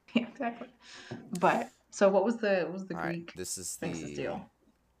 yeah, exactly. But so what was the All right, Greek this is Sphinx's the deal?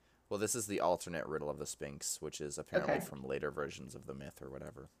 well, this is the alternate riddle of the Sphinx, which is apparently Okay. from later versions of the myth or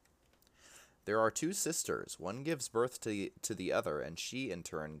whatever. There are two sisters. One gives birth to the other, and she in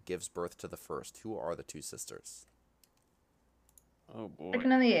turn gives birth to the first. Who are the two sisters? oh boy.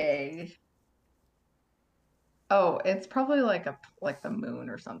 Chicken and the egg. Oh, it's probably like the moon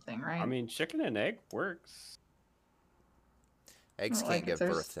or something, right? I mean, chicken and egg works. Eggs Well, can't like, if give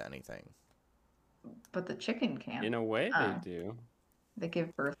there's- birth to anything. But the chicken can. In a way, Oh. they do. They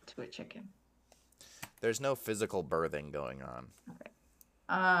give birth to a chicken. There's no physical birthing going on.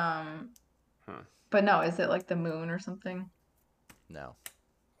 Huh. But no, is it like the moon or something? No.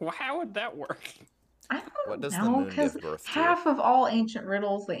 Well, how would that work? I don't What does the know, moon because give birth to? half of all ancient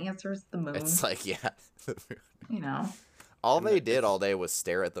riddles, the answer is the moon. It's like, yeah. You know. All And they it's- did all day was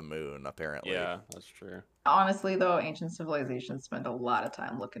stare at the moon, apparently. Yeah, that's true. Honestly, though, ancient civilizations spend a lot of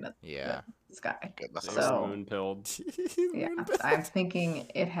time looking at Yeah. the sky. Good They luck. So- were moon pilled. Yeah, I'm thinking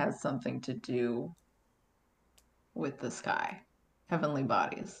it has something to do with the sky, heavenly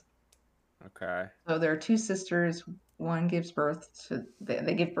bodies. Okay. So there are two sisters. One gives birth to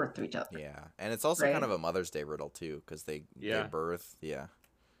they give birth to each other. Yeah. And it's also Right. kind of a Mother's Day riddle, too, because they Yeah. give birth. Yeah.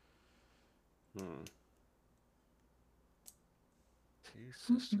 Hmm. Two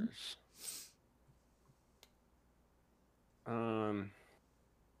sisters.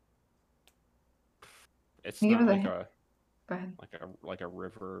 It's Can you not give like us Go ahead. like a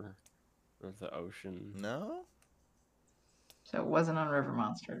river or the ocean. No? So it wasn't on River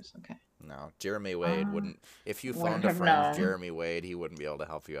Monsters. Okay. No. Jeremy Wade Uh, wouldn't. If you wouldn't phoned a have friend, known. Jeremy Wade, he wouldn't be able to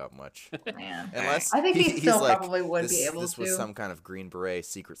help you out much. Man. Unless I think he he's still like, probably would this, be able this to. was some kind of Green Beret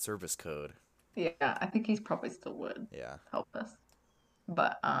Secret Service code. Yeah, I think he probably still would Yeah. help us.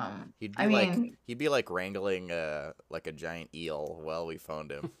 But He'd be I like mean, he'd be like wrangling like a giant eel while we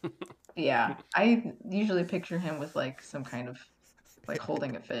phoned him. yeah, I usually picture him with like some kind of like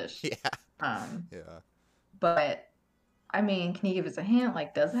holding a fish. Yeah. Um, Yeah. but I mean, can you give us a hint?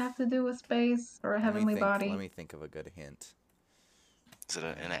 Like, does it have to do with space or a heavenly body? Let me think of a good hint. Is it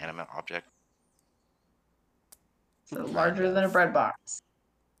an inanimate object? So larger than a bread box.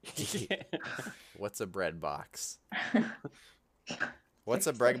 What's a bread box? What's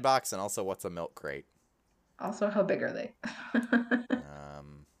a bread box, and also what's a milk crate? Also, how big are they?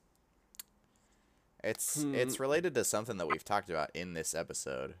 It's related to something that we've talked about in this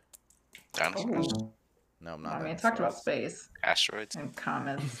episode. Dinosaurs? Oh. No, not. I mean, I talked about dinosaurs. space Asteroids? and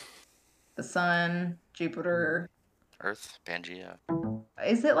comets, the sun, Jupiter. Earth? Pangea?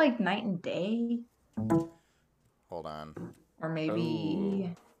 Is it like night and day? Hold on. Or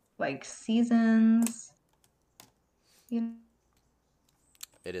maybe Oh. like seasons? You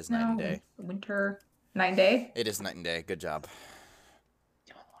It is know, night and day. winter, night and day. It is night and day. Good job.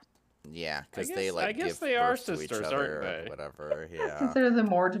 Yeah, because they guess- like I guess give they are birth to each sisters, other aren't or they? whatever. I Yeah. consider them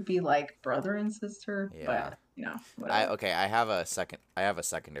more to be like brother and sister. Yeah. But you know, whatever. I have a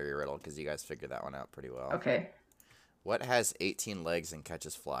secondary riddle because you guys figured that one out pretty well. Okay. What has 18 legs and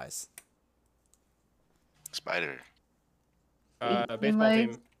catches flies? Spider? 18 Baseball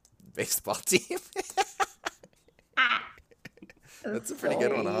legs. team. Baseball team. That's a pretty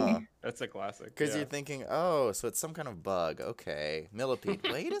good one, huh? silly. That's a classic. Because yeah. you're thinking, oh, so it's some kind of bug. Okay. Millipede.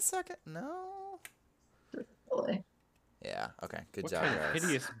 Wait a second. No. Silly. Yeah. Okay. Good What job, kind of guys.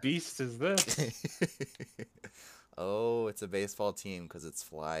 hideous beast is this? Oh, it's a baseball team because it's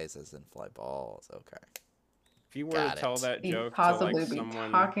flies as in fly balls. Okay. If you were Got to tell it. that You'd joke to possibly like be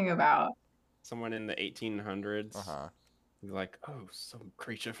someone, talking about. someone in the 1800s, Uh you'd be like, "Oh, some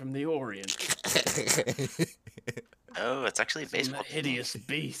creature from the Orient, huh. Oh, it's actually a some baseball team. hideous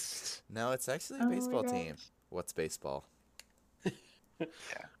beast." No, it's actually a Oh my baseball gosh. team. What's baseball? Yeah,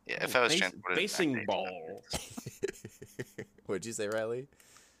 if I was transported back to basing the ball. 1800s What'd you say, Riley?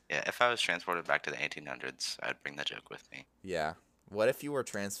 Yeah, if I was transported back to the 1800s, I'd bring that joke with me. Yeah. What if you were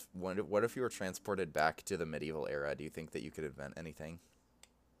what if you were transported back to the medieval era? Do you think that you could invent anything?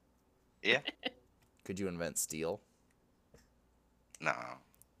 Yeah? Could you invent steel? No.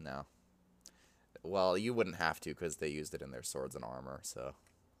 No. Well, you wouldn't have to because they used it in their swords and armor. So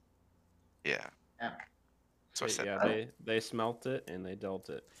Yeah. Yeah. So I said Yeah, they smelt it and they dealt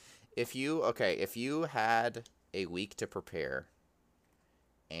it. if you had a week to prepare,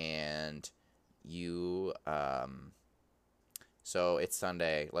 and you So it's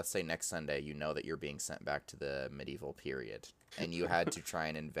Sunday. Let's say next Sunday, you know that you're being sent back to the medieval period, and you had to try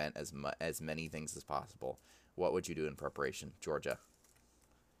and invent as many things as possible. What would you do in preparation, Georgia?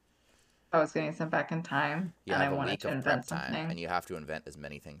 I was getting sent back in time, You and I have a wanted week to of invent prep time, something. and you have to invent as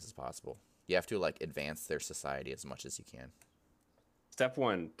many things as possible. You have to like advance their society as much as you can. Step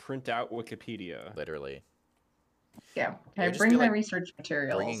 1: print out Wikipedia. Literally, Yeah. It Can I would just bring be my like research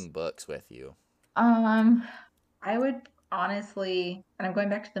materials? bringing books with you. I would honestly, and I'm going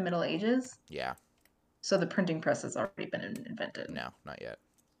back to the Middle Ages, Yeah. so the printing press has already been invented. No, not yet.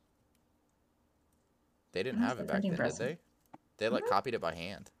 They didn't When was have the it back printing then, press? did they? They like copied it by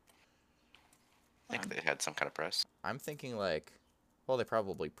hand. I think they had some kind of press. I'm thinking like, well, they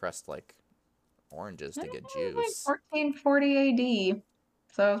probably pressed like oranges to get Like juice. 1440 AD.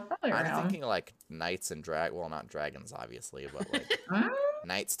 So it's probably I'm around. thinking like knights and well, not dragons obviously, but like Mm,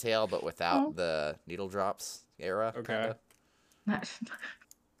 Knight's Tale, but Oh. without the needle drops era. Okay. Kinda.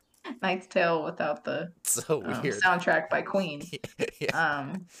 Knight's Tale without the It's so weird. soundtrack by Queen.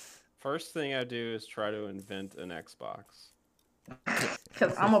 Yeah. First thing I do is try to invent an Xbox.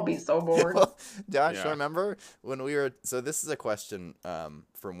 Because I'm gonna be so bored. Well, Josh, Yeah. remember when we were? So this is a question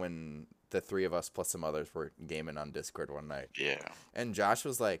from when the three of us plus some others were gaming on Discord one night, Yeah. and Josh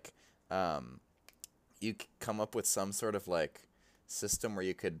was like, "You come up with some sort of like system where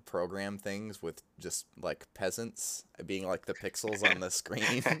you could program things with just like peasants being like the pixels on the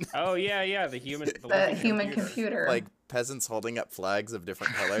screen." Oh yeah, the human The human computer. Like peasants holding up flags of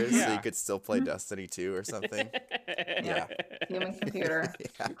different colors, so Yeah. you could still play Destiny 2 or something. Yeah. Human computer.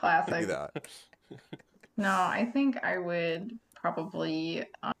 Yeah, do Classic. that. No, I think I would probably.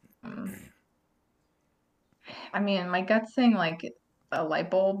 I mean, my gut's saying like a light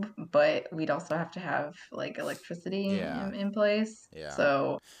bulb, but we'd also have to have like electricity Yeah. in place. Yeah.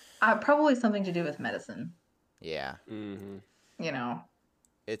 So, probably something to do with medicine. Yeah, Mm-hmm. You know.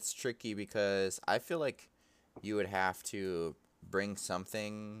 it's tricky because I feel like you would have to bring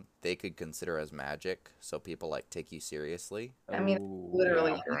something they could consider as magic, so people like take you seriously. I mean, Oh,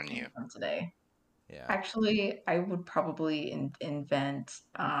 literally yeah. Burn just you. came from today. Yeah. Actually, I would probably invent.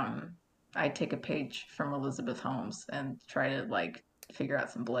 I'd take a page from Elizabeth Holmes and try to like figure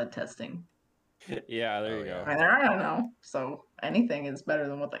out some blood testing. Yeah, there Oh, you go. yeah. I mean, I don't know. So anything is better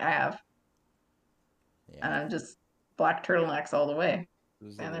than what they have. And Yeah. I'm just black turtlenecks all the way.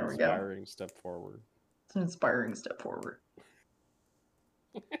 This is And an there we go. inspiring step forward. It's an inspiring step forward.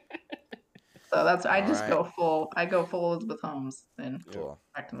 So that's I just go full. I go full Elizabeth Holmes and Yep. Cool.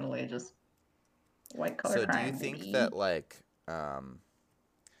 back to Middle Ages. White collar So do crime. you think baby. that like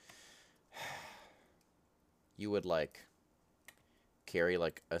you would like carry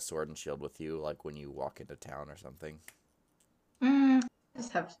like a sword and shield with you like when you walk into town or something?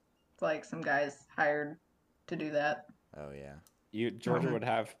 Just have like some guys hired to do that. Oh yeah. Georgia Mhm. would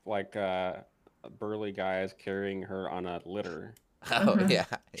have like burly guys carrying her on a litter. Oh Mhm. yeah.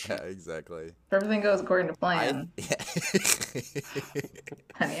 Yeah, exactly. If everything goes according to I plan,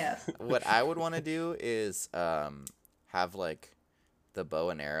 then yes. What I would want to do is have like the bow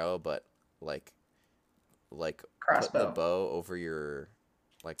and arrow, but like put the Crossbow. bow over your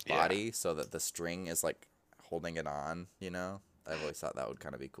like Yeah. body so that the string is like holding it on, you know? I've always thought that would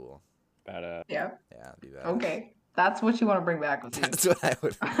kind of be cool. But Yeah. Yeah, it'd be bad. Okay. That's what you want to bring back with you. That's what I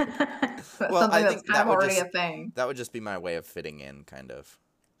would. That's Well, something I that's think kind that of would already just- a thing. That would just be my way of fitting in, kind of.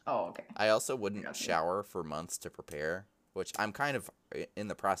 Oh, okay. I also wouldn't Gotcha. shower for months to prepare, which I'm kind of in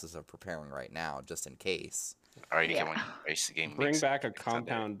the process of preparing right now, just in case. Are you Yeah. going? Are you game bring mix back a next Sunday?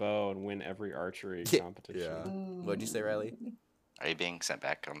 compound bow and win every archery Yeah. competition. What'd you say, Riley? Are you being sent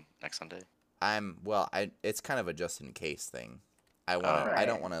back on next Sunday? It's kind of a just in case thing. I don't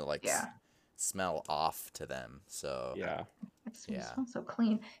Right. want to like Yeah. smell off to them. So Yeah, It Yeah. smells so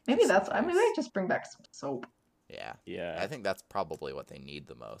clean. Maybe Just in maybe case. I just bring back some soap. yeah, yeah. I think that's probably what they need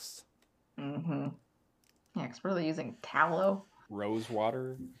the most. Mm-hmm. Yeah, because we're really using tallow. Rose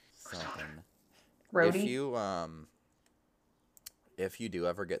water. Something. Rhodey. If you do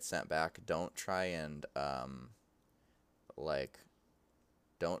ever get sent back, don't try and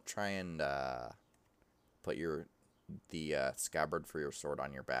put the scabbard for your sword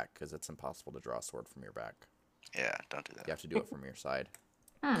on your back, because it's impossible to draw a sword from your back. Yeah, don't do that. You have to do it from your side.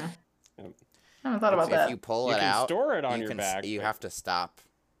 Hmm. Yep. I haven't thought about If that. you pull You it can out, store it on you your can back. you but- have to stop.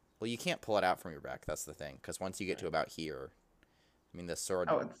 Well, you can't pull it out from your back. That's the thing, because once you get to Right. about here, I mean, the sword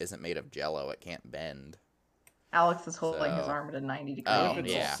Oh, it's- isn't made of Jello. It can't bend. Alex is holding his So- arm at a 90 degree Oh, What if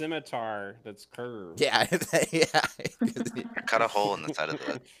it's yeah. a scimitar that's curved? Yeah, yeah. Cut a hole in the side of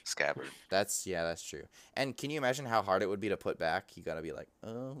the scabbard. That's true. And can you imagine how hard it would be to put back? You gotta be like,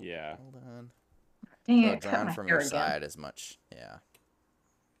 oh, Yeah. hold on. Dang So it, cut drawn my from hair your again. side as much. Yeah.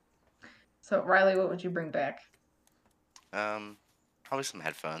 So Riley, what would you bring back? Probably some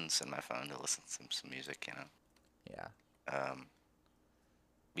headphones and my phone to listen to some music. Yeah. Um,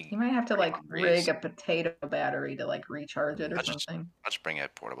 You be might have to pretty like hungry, rig so a potato battery to like recharge it or I'll just something. I'll just bring a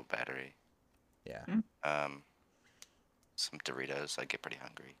portable battery. Yeah. Some Doritos. I get pretty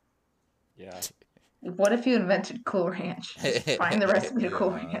hungry. Yeah. What if you invented Cool Ranch? Just find the recipe to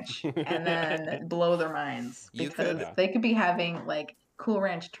Cool Yeah. Ranch and then blow their minds You because could- they could be having like Cool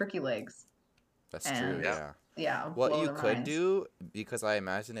Ranch turkey legs. That's And- true. Yeah. Yeah. Yeah, What blow you their could minds. do, because I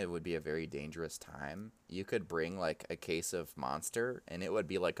imagine it would be a very dangerous time, you could bring like a case of Monster, and it would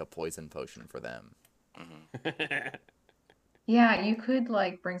be like a poison potion for them. Yeah, you could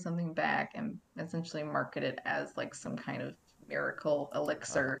like bring something back and essentially market it as like some kind of miracle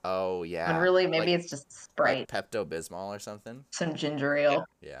elixir. Oh When yeah. really maybe like, it's just Sprite, like Pepto Bismol or something. some ginger ale.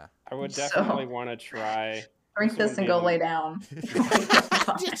 Yeah. I would So- definitely want to try. Drink This this and wouldn't go be lay the- down.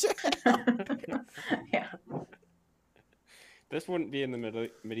 Yeah. This wouldn't be in the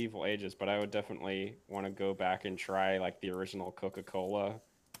medieval ages, but I would definitely want to go back and try like the original Coca-Cola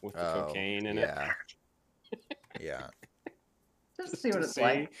with the cocaine in it. yeah. Yeah. Just Just see what to it's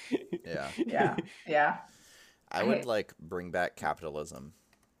like. Yeah. Yeah. Yeah. I would Okay. like bring back capitalism,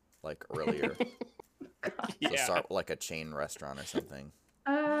 like earlier. So Yeah. start like a chain restaurant or something.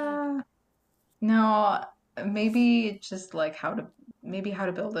 No, maybe just like how to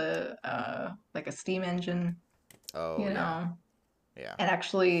build a like a steam engine, Oh you yeah. know, Yeah. and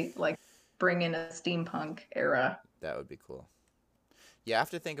actually like bring in a steampunk era. That would be cool. You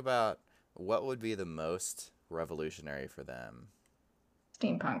have to think about what would be the most revolutionary for them.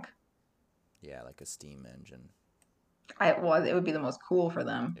 Steampunk. Yeah, like a steam engine. It would be the most cool for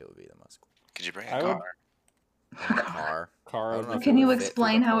them. It would be the most cool. Could you bring a I car? would- And a car. Car I would don't know be if Can it you would fit through the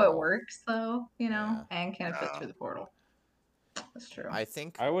explain how it portal. works though, you know? Yeah. And can it fit No. through the portal? That's true. I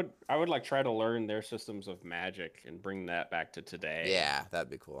think. I would like try to learn their systems of magic and bring that back to today. Yeah, that'd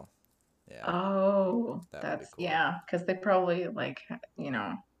be cool. Yeah. Oh, That would be that's cool. yeah, because they probably like you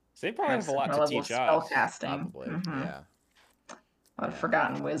know So they probably have have a some lot to level of teach spell us. casting. Probably. Mhm. Yeah. A lot of Yeah.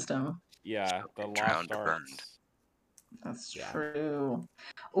 forgotten wisdom. Yeah, the Drowned, lost burned. arts. That's Yeah. true.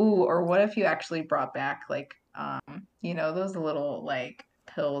 Ooh, or what if you actually brought back like you know, those little like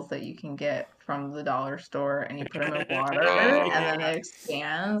pills that you can get from the dollar store and you put them in water Oh. and then it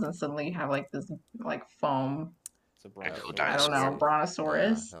expands and suddenly you have like this like foam, It's a Cool brontosaurus. I don't know, dinosaur. Yeah,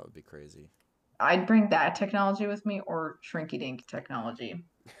 brontosaurus. that would be crazy. I'd bring that technology with me or shrinky dink technology.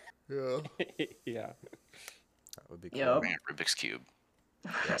 Yeah. Yeah. That would be cool. Yup. Bring a Rubik's cube.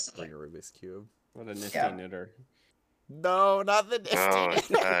 Yeah, bring a Rubik's Cube. What a nifty Yeah. knitter. No, not the Oh,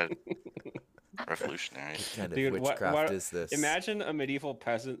 nifty. God. Revolutionary. What kind of Dude, what- witchcraft what- is this? Imagine a medieval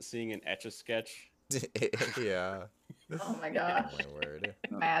peasant seeing an Etch-a-Sketch. Yeah. Oh my gosh. Oh my word.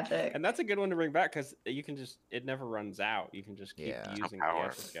 Magic. And that's a good one to bring back because you can just, it never runs out. You can just keep Yeah. using the Power.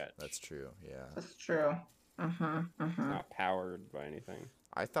 Etch-a-Sketch. That's true. Yeah. That's true. Mm-hmm. It's not powered by anything.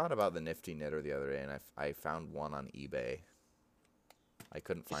 I thought about the nifty knitter the other day, and I found one on eBay. I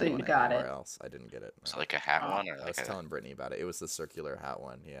couldn't So find you one got anywhere it. else. I didn't get it. So no. like a hat Oh. one or I like was a telling Brittany about it. It was the circular hat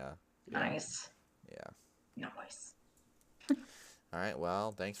one. Yeah. Nice. Yeah. Nice. All right.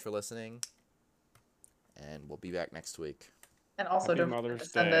 Well, thanks for listening, and we'll be back next week. And also Happy don't forget to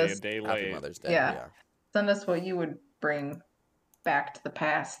Mother's send Day, us a day Happy late. Mother's Day. Yeah. Yeah. send us what you would bring back to the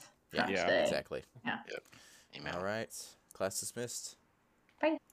past Yeah. from Yeah, today. Exactly. email. All right. Class dismissed.